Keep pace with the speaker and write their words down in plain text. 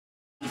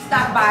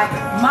stopped by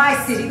my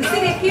city, the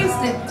city of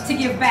Houston, to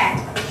give back.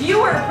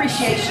 Viewer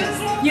appreciation.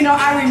 You know,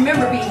 I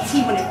remember BET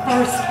when it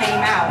first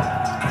came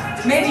out.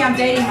 Maybe I'm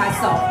dating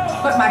myself,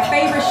 but my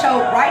favorite show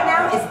right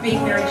now is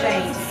Being Mary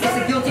Jane. It's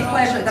a guilty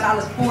pleasure that I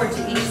look forward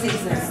to each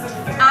season.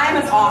 I'm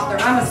an author,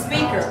 I'm a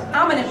speaker,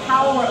 I'm an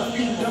empowerer of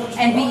people.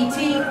 And BET,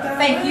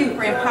 thank you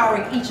for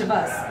empowering each of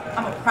us.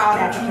 I'm a proud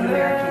African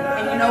American.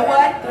 And you know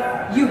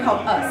what? You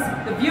help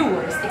us, the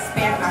viewers,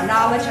 expand our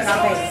knowledge and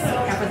our base.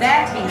 And for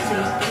that,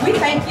 BET, we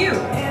thank you.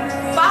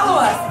 Follow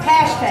us,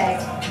 hashtag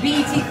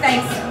BET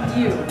thanks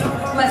you.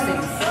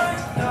 Blessings.